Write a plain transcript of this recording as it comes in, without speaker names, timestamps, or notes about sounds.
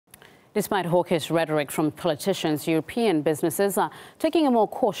Despite hawkish rhetoric from politicians, European businesses are taking a more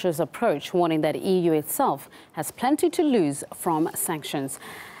cautious approach, warning that EU itself has plenty to lose from sanctions.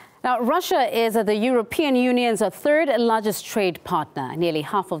 Now, Russia is the European Union's third largest trade partner. Nearly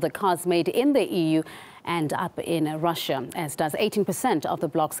half of the cars made in the EU end up in Russia, as does 18% of the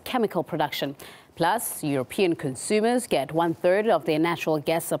bloc's chemical production. Plus, European consumers get 1/3 of their natural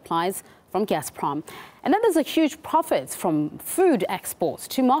gas supplies from Gazprom. And then there's a huge profits from food exports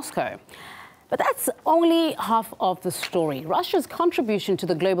to Moscow. But that's only half of the story. Russia's contribution to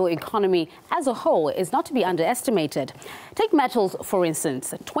the global economy as a whole is not to be underestimated. Take metals, for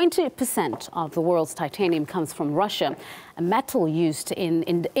instance. 20% of the world's titanium comes from Russia, a metal used in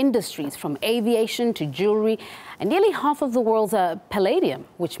industries from aviation to jewelry. And nearly half of the world's palladium,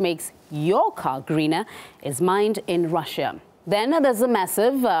 which makes your car greener, is mined in Russia. Then there's a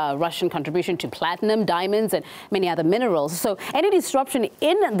massive Russian contribution to platinum, diamonds, and many other minerals. So any disruption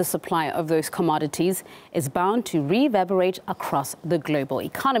in the supply of those commodities is bound to reverberate across the global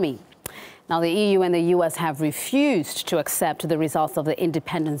economy. Now, the EU and the US have refused to accept the results of the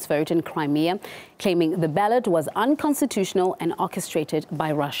independence vote in Crimea, claiming the ballot was unconstitutional and orchestrated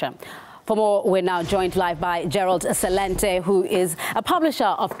by Russia. For more, we're now joined live by Gerald Celente, who is a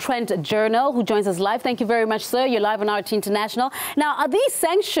publisher of TrendsJournal, who joins us live. Thank you very much, sir. You're live on RT International. Now, are these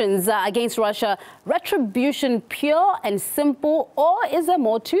sanctions against Russia retribution pure and simple, or is there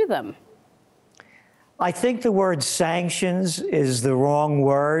more to them? I think the word sanctions is the wrong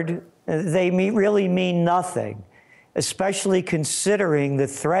word. They really mean nothing, especially considering the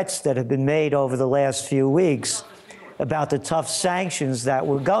threats that have been made over the last few weeks about the tough sanctions that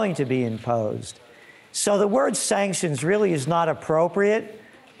were going to be imposed. So the word sanctions really is not appropriate.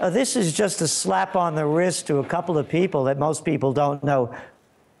 This is just a slap on the wrist to a couple of people that most people don't know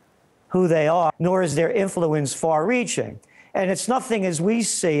who they are, nor is their influence far-reaching. And it's nothing as we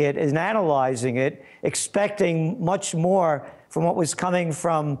see it, in analyzing it, expecting much more from what was coming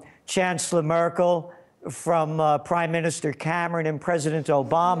from Chancellor Merkel, from Prime Minister Cameron and President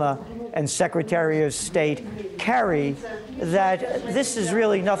Obama and Secretary of State Kerry, that this is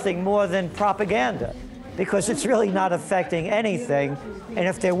really nothing more than propaganda, because it's really not affecting anything. And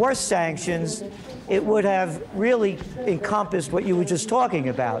if there were sanctions, it would have really encompassed what you were just talking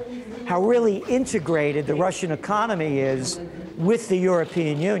about, how really integrated the Russian economy is with the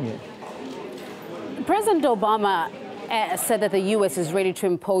European Union. President Obama said that the U.S. is ready to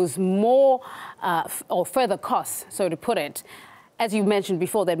impose more or further costs, so to put it. As you mentioned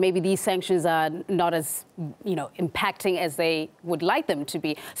before, that maybe these sanctions are not as, impacting as they would like them to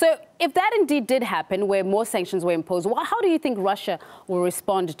be. So if that indeed did happen, where more sanctions were imposed, how do you think Russia will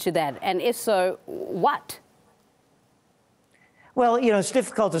respond to that? And if so, what? Well, it's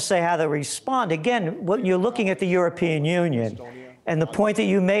difficult to say how they respond. Again, when you're looking at the European Union, and the point that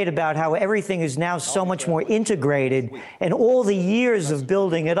you made about how everything is now so much more integrated, and all the years of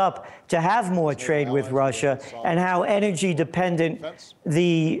building it up to have more trade with Russia, and how energy dependent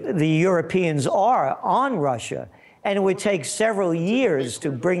the Europeans are on Russia. And it would take several years to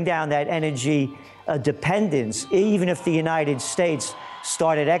bring down that energy dependence, even if the United States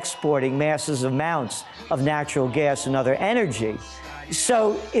started exporting massive amounts of natural gas and other energy.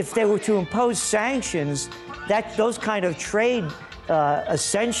 So if they were to impose sanctions, those kind of trade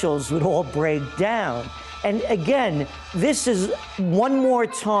essentials would all break down. And again, this is one more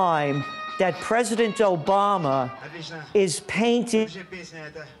time that President Obama is painting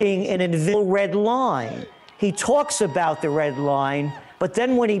an invisible red line. He talks about the red line, but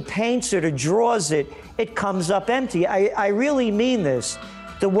then when he paints it or draws it, it comes up empty. I really mean this.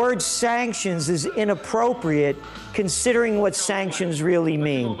 The word sanctions is inappropriate considering what sanctions really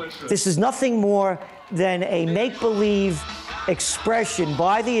mean. This is nothing more than a make-believe expression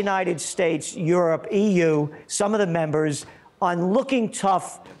by the United States, Europe, EU, some of the members, on looking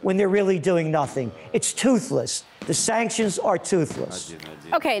tough when they're really doing nothing. It's toothless. The sanctions are toothless.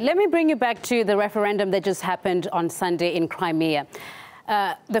 Okay, let me bring you back to the referendum that just happened on Sunday in Crimea.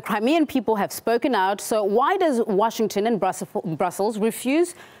 The Crimean people have spoken out. So why does Washington and Brussels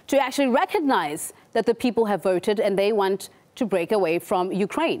refuse to actually recognize that the people have voted and they want to break away from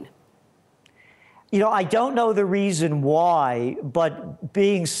Ukraine? I don't know the reason why, but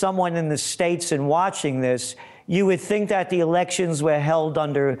being someone in the States and watching this, you would think that the elections were held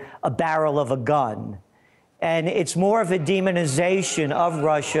under a barrel of a gun. And it's more of a demonization of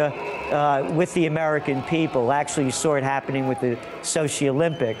Russia with the American people. Actually, you saw it happening with the Sochi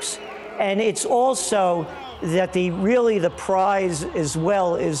Olympics. And it's also that the prize as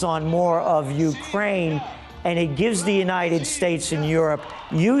well is on more of Ukraine and it gives the United States and Europe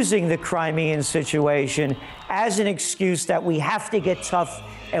using the Crimean situation as an excuse that we have to get tough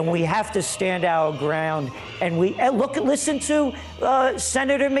and we have to stand our ground. And listen to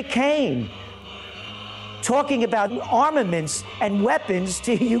Senator McCain talking about armaments and weapons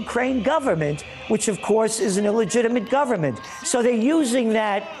to the Ukraine government, which of course is an illegitimate government. So they're using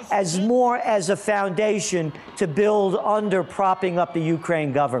that as more as a foundation to build under propping up the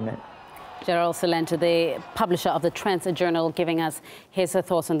Ukraine government. Gerald Celente, the publisher of the TrendsJournal, giving us his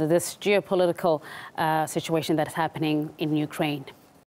thoughts on this geopolitical situation that is happening in Ukraine.